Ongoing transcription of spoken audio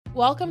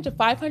Welcome to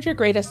 500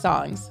 Greatest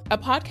Songs, a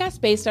podcast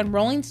based on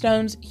Rolling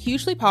Stone's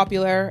hugely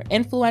popular,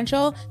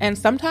 influential, and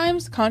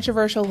sometimes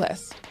controversial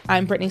list.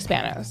 I'm Brittany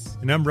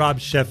Spanos. And I'm Rob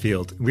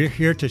Sheffield. We're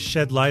here to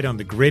shed light on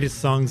the greatest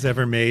songs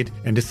ever made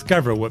and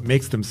discover what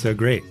makes them so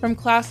great. From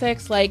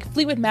classics like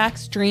Fleetwood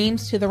Mac's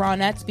Dreams to the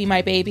Ronettes' Be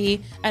My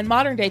Baby, and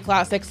modern-day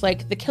classics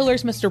like The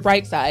Killers' Mr.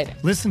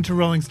 Brightside. Listen to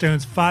Rolling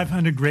Stone's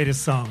 500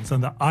 Greatest Songs on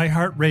the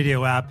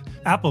iHeartRadio app,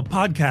 Apple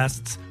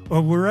Podcasts,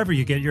 or wherever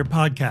you get your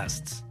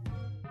podcasts.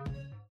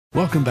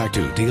 Welcome back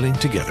to Dealing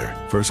Together.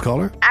 First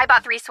caller? I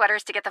bought 3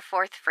 sweaters to get the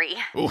 4th free.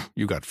 Oh,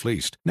 you got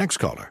fleeced. Next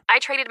caller? I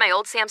traded my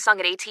old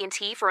Samsung at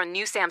AT&T for a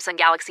new Samsung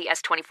Galaxy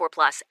S24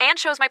 Plus and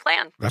chose my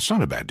plan. That's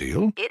not a bad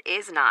deal. It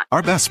is not.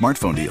 Our best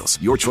smartphone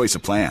deals. Your choice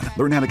of plan.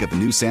 Learn how to get the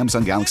new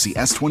Samsung Galaxy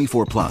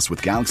S24 Plus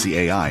with Galaxy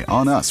AI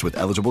on us with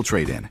eligible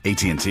trade-in.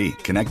 AT&T.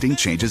 Connecting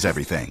changes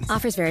everything.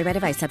 Offers vary by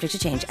device. Subject to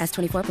change.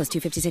 S24 plus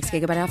 256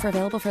 gigabyte offer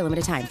available for a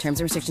limited time. Terms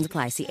and restrictions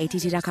apply. See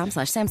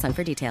att.com/Samsung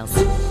for details.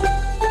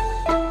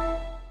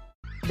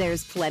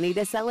 There's plenty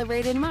to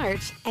celebrate in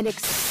March and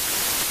National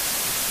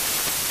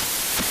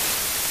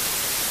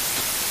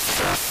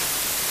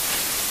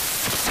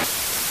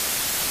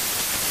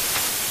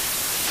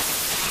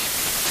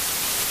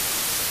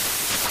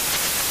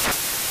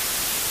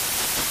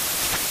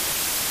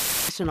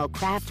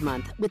Craft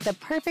Month with the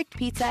perfect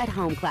pizza at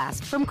home class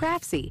from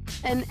Craftsy.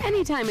 And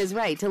anytime is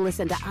right to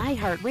listen to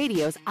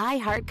iHeartRadio's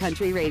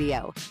iHeartCountry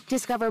Radio.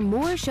 Discover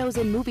more shows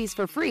and movies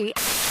for free.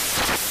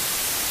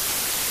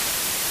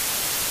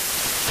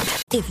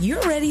 If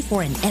you're ready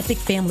for an epic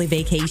family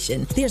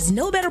vacation, there's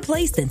no better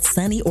place than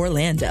sunny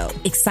Orlando.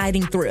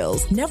 Exciting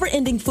thrills,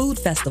 never-ending food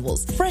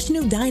festivals, fresh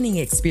new dining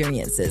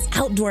experiences,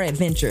 outdoor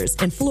adventures,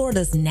 and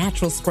Florida's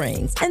natural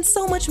springs, and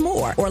so much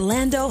more.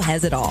 Orlando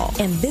has it all.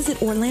 And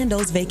Visit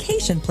Orlando's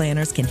vacation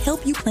planners can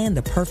help you plan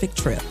the perfect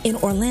trip. In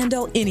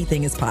Orlando,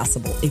 anything is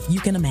possible if you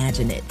can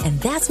imagine it. And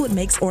that's what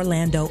makes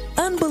Orlando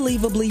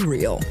unbelievably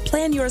real.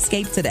 Plan your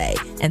escape today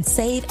and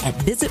save at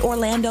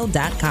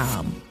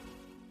visitorlando.com.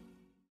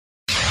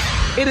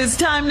 It is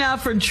time now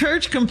for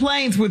Church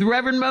Complaints with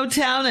Reverend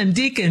Motown and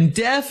Deacon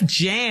Def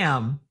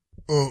Jam.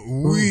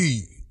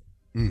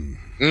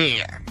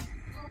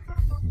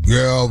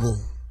 Gather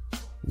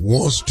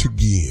once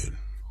again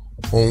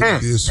on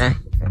this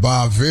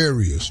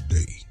Bivarious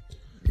Day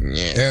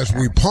as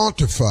we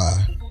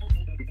pontify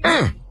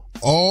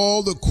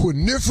all the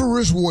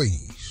quiniferous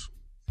ways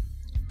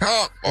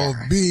of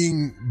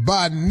being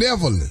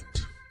benevolent.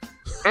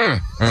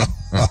 Come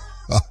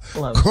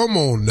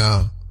on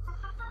now.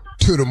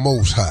 To the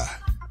Most High,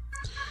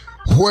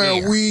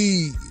 where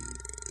we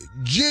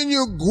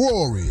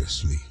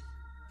gloriously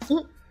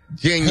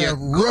have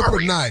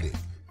reunited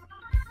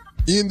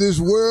in this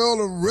world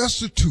of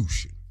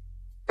restitution.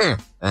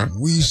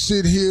 We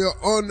sit here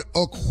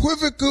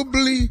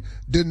unequivocally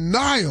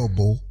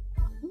deniable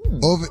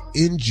of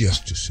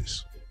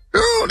injustices.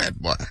 Oh,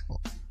 that boy.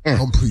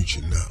 I'm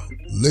preaching now.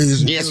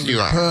 Ladies and gentlemen,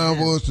 you are. It's time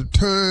for us to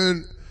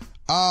turn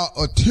our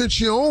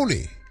attention on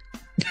it.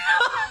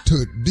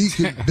 To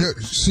Deacon,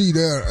 see,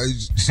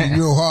 you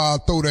know how I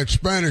throw that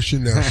Spanish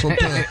in there.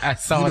 Sometimes I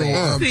saw that.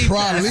 I'm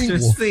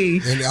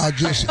trilingual, and it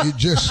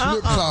just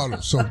slips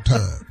out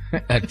sometimes.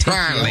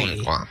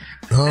 Trilingual.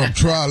 I'm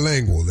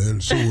trilingual,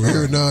 and so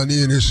every now and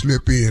then it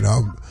slip in.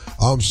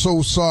 I'm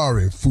so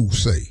sorry,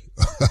 Fusay.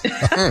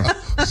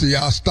 See,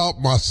 I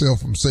stopped myself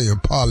from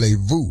saying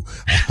parlez-vous.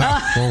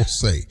 I won't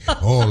say.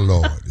 Oh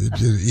Lord, it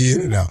just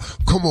in and out.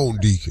 Come on,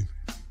 Deacon.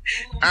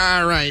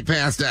 All right,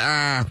 Pastor.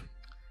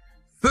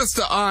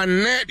 Sister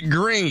Arnett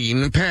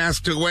Green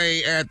passed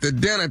away at the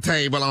dinner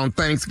table on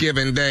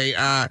Thanksgiving Day.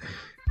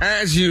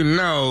 As you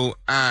know,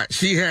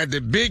 she had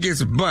the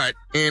biggest butt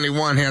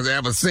anyone has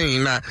ever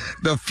seen.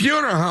 The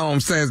funeral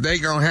home says they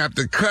gonna have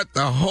to cut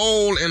the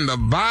hole in the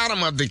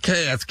bottom of the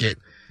casket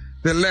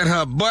to let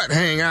her butt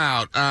hang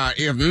out.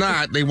 If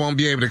not, they won't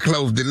be able to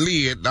close the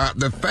lid.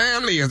 The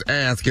family is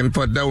asking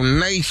for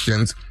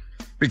donations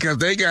because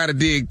they gotta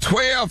dig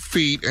 12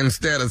 feet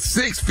instead of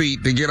 6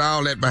 feet to get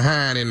all that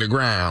behind in the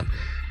ground.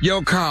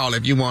 Your call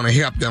if you want to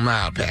help them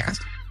out,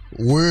 Pastor.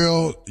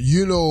 Well,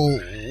 you know,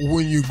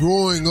 when you're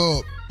growing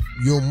up,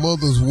 your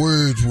mother's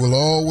words will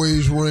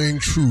always ring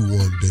true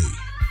one day.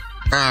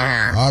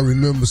 I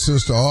remember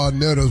Sister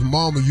Arnetta's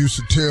mama used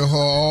to tell her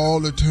all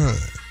the time,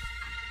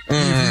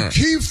 if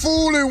you keep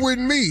fooling with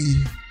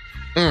me,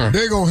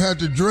 they're going to have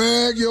to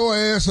drag your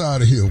ass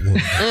out of here one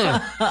day.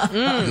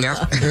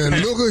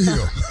 And look at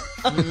here.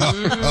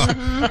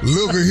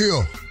 Look at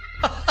here.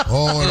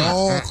 Oh, it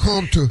all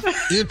come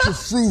into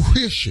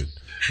fruition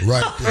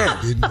right there,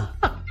 didn't it?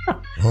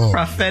 Oh,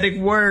 prophetic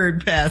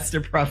word,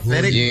 Pastor.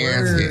 Prophetic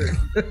word.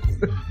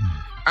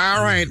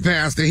 All right,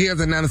 Pastor.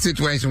 Here's another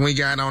situation we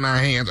got on our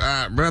hands.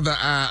 Brother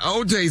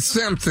O.J.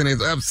 Simpson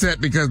is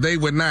upset because they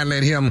would not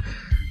let him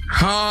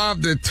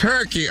carve the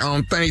turkey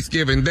on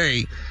Thanksgiving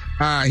Day.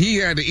 He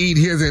had to eat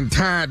his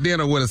entire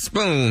dinner with a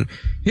spoon.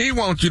 He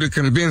wants you to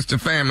convince the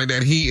family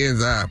that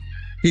he's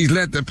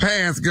let the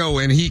past go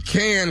and he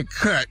can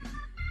cut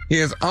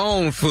his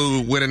own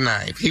food with a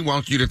knife. He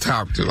wants you to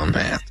talk to him,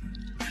 Pastor.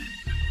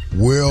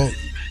 Well,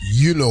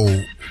 you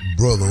know,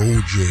 Brother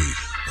OJ,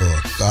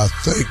 I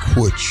think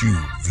what you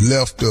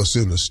left us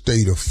in a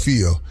state of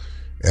fear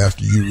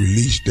after you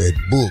released that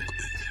book.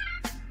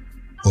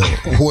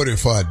 What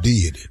if I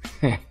did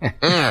it?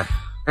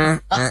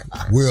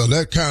 Well,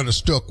 that kind of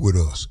stuck with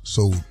us.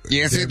 So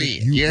yes, it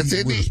did. You yes, eat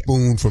it with did. a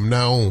spoon from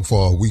now on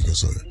for a week or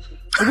so.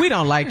 We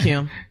don't like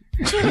him.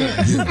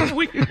 Yeah.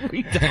 we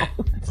don't.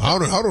 I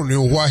don't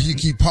know why he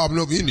keep popping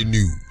up in the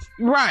news.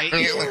 Right.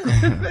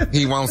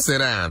 He won't sit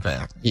down,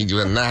 pal. He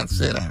will not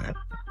sit down.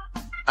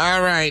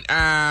 All right.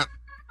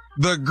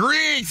 The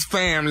Griggs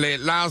family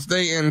lost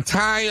their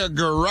entire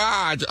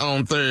garage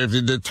on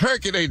Thursday. The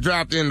turkey they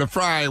dropped in the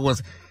fryer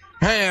was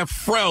half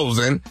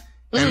frozen,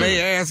 and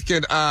they asked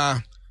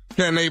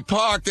can they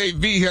park their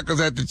vehicles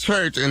at the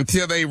church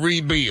until they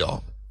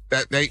rebuild?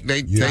 That they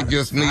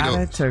just need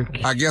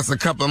I guess a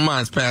couple of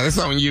months, pal. It's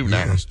on you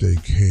now. Yes, they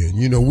can.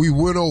 You know, we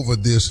went over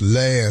this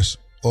last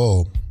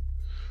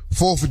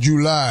 4th of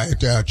July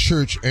at our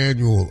church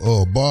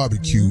annual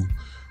barbecue. Mm-hmm.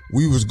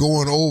 We was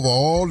going over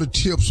all the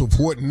tips of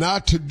what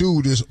not to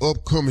do this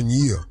upcoming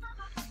year.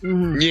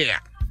 Mm-hmm. Yeah.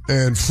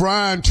 And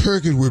frying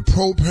turkeys with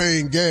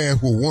propane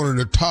gas were one of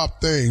the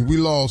top things. We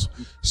lost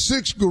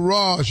 6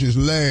 garages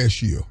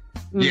last year.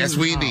 Yes,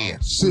 we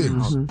did. 6.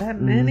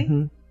 That many?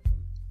 Mm-hmm.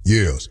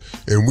 Yes.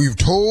 And we've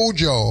told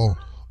y'all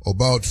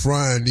about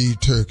frying these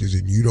turkeys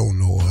and you don't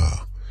know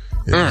how.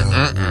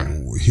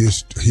 And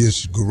his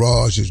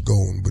garage is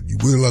gone, but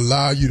we'll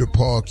allow you to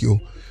park your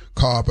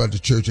car up at the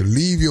church and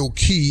leave your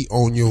key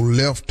on your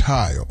left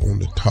tire, on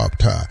the top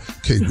tire, in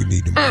case we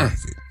need to move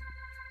it.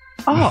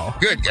 Oh.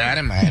 Good God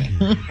almighty.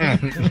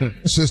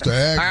 Sister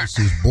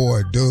Agnes's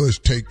boy does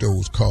take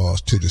those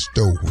cars to the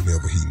store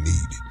whenever he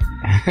needs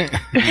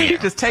it. You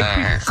just take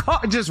people's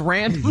car, just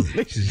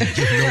randomly.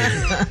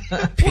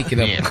 Picking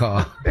up a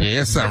car. Yeah,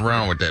 there's something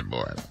wrong with that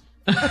boy.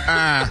 He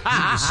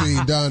was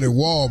seen down at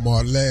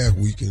Walmart last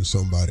week in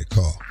somebody's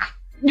car.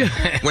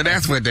 Well,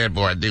 that's what that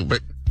boy do,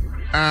 but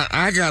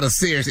I got a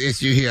serious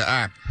issue here.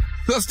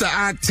 Sister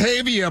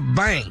Octavia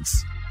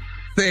Banks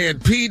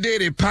said P.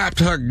 Diddy popped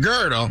her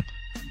girdle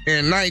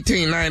in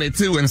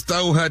 1992 and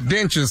stole her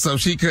dentures so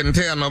she couldn't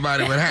tell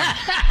nobody what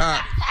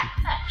happened.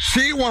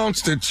 She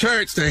wants the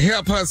church to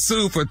help her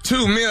sue for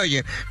 $2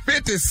 million.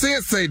 50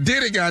 Cent say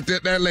Diddy got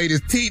that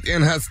lady's teeth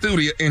in his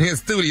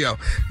studio.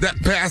 That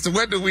pastor,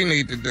 what do we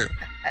need to do?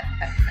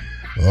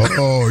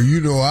 Oh, you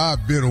know,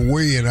 I've been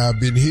away and I've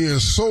been hearing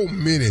so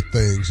many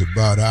things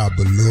about our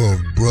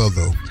beloved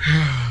brother.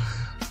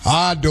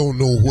 I don't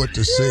know what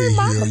to say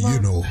here, you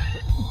know.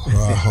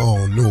 I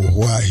don't know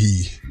why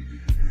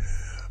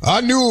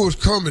I knew it was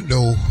coming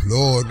though,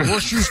 Lord.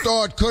 Once you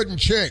start cutting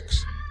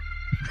checks,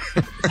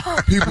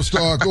 people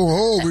start going,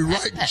 oh, we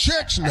writing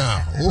checks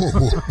now.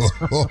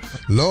 Oh,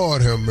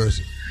 Lord have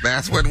mercy.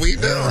 That's what we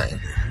doing.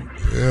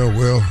 Yeah,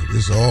 well,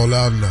 it's all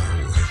out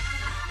now.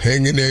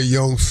 Hang in there,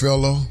 young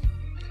fella.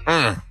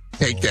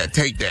 Take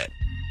that.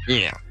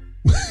 Yeah.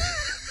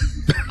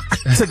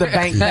 To the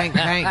bank. Take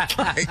that.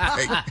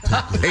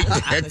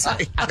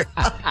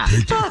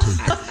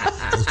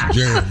 That's the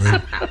jam,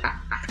 man.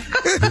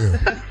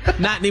 Yeah.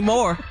 Not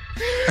anymore.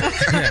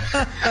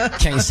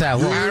 Can't say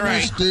what. All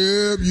right.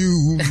 Step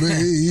you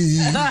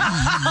made.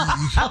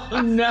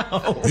 Oh,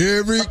 no.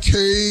 Every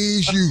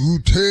case you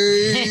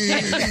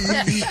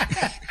take.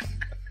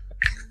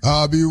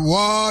 I'll be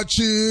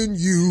watching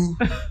you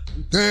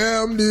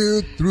damn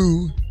near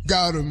through.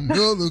 Got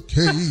another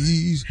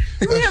case.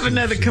 We have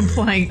another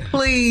complaint,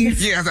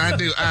 please. Yes, I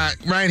do.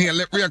 Right here,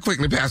 real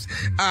quickly, Pastor.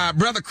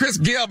 Brother Chris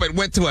Gilbert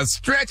went to a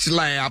stretch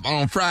lab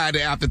on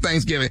Friday after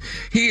Thanksgiving.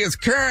 He is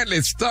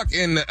currently stuck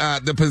in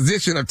the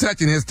position of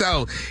touching his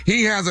toe.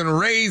 He hasn't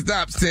raised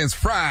up since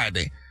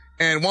Friday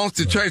and wants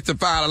the church to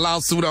file a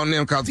lawsuit on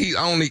them because he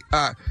only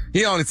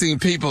seen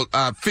people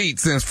feet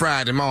since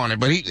Friday morning,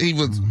 but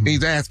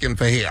he's asking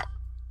for help.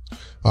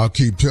 I'll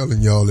keep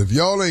telling y'all, if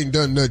y'all ain't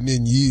done nothing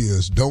in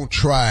years, don't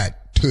try it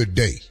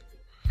today.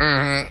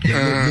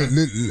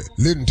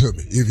 Listen to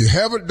me. If you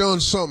haven't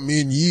done something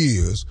in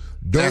years,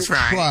 don't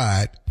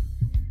try it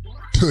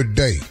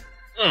today.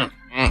 All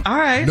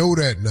right. Know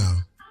that now.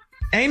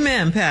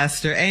 Amen,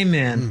 Pastor.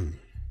 Amen.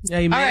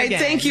 Amen. All right, again.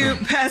 thank you,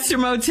 Pastor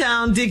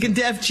Motown, Deacon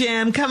Def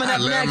Jam. Coming up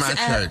love next my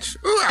church.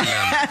 Ooh,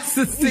 Ask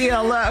the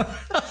CLO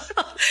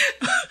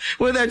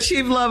with our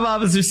Chief Love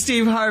Officer,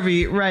 Steve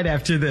Harvey, right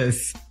after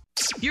this.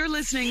 You're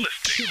listening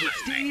to the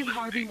Steve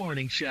Harvey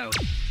Morning Show.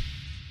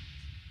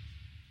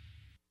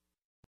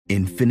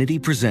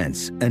 Infiniti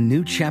presents a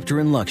new chapter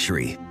in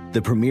luxury,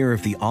 the premiere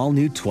of the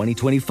all-new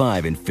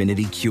 2025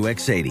 Infiniti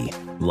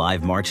QX80,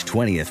 live March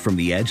 20th from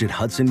the Edge at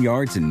Hudson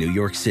Yards in New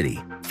York City,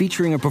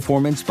 featuring a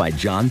performance by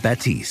John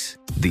Batiste.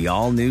 The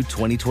all-new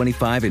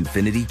 2025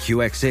 Infiniti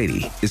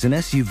QX80 is an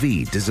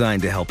SUV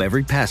designed to help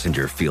every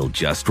passenger feel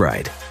just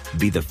right.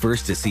 Be the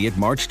first to see it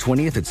March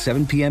 20th at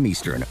 7 p.m.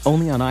 Eastern,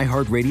 only on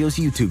iHeartRadio's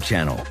YouTube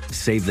channel.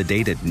 Save the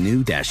date at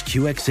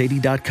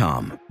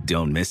new-QX80.com.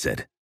 Don't miss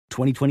it.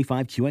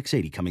 2025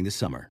 QX80 coming this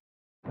summer.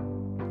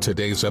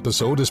 Today's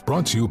episode is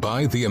brought to you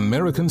by the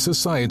American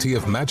Society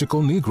of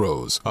Magical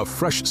Negroes, a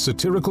fresh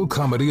satirical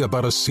comedy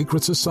about a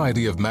secret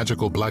society of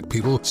magical black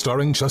people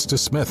starring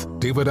Justice Smith,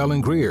 David Allen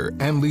Greer,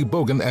 Ann Lee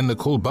Bogan, and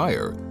Nicole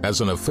Byer.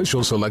 As an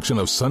official selection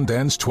of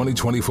Sundance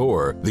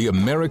 2024, the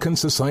American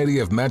Society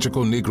of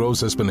Magical Negroes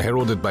has been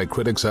heralded by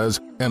critics as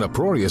an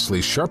uproariously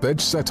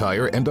sharp-edged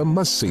satire and a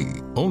must-see.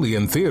 Only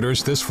in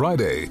theaters this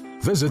Friday.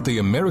 Visit the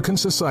American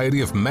Society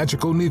of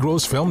Magical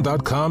Negroes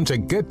Film.com to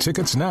get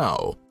tickets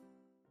now.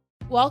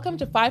 Welcome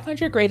to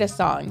 500 Greatest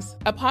Songs,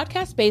 a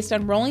podcast based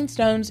on Rolling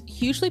Stone's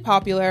hugely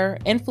popular,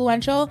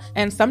 influential,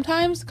 and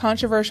sometimes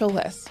controversial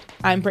list.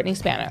 I'm Brittany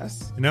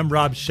Spanos. And I'm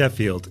Rob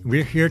Sheffield.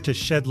 We're here to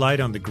shed light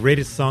on the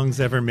greatest songs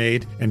ever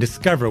made and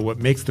discover what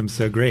makes them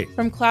so great.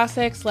 From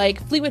classics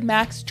like Fleetwood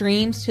Mac's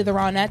Dreams to the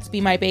Ronettes'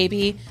 Be My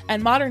Baby,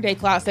 and modern-day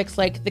classics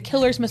like The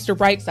Killer's Mr.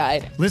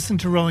 Brightside. Listen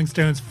to Rolling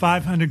Stone's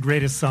 500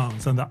 Greatest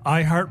Songs on the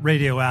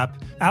iHeartRadio app,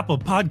 Apple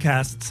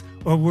Podcasts,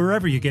 or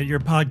wherever you get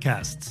your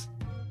podcasts.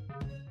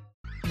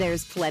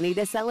 There's plenty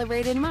to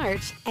celebrate in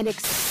March and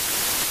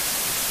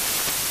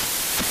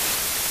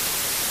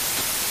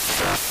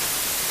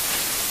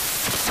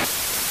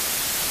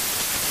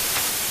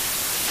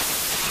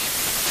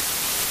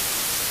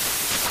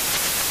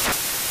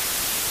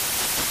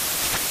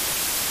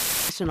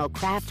National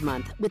Craft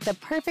Month with the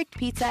perfect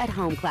pizza at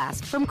home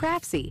class from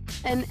Craftsy.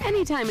 And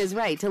anytime is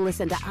right to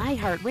listen to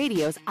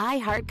iHeartRadio's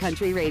iHeart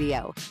Country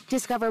Radio.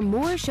 Discover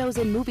more shows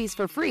and movies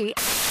for free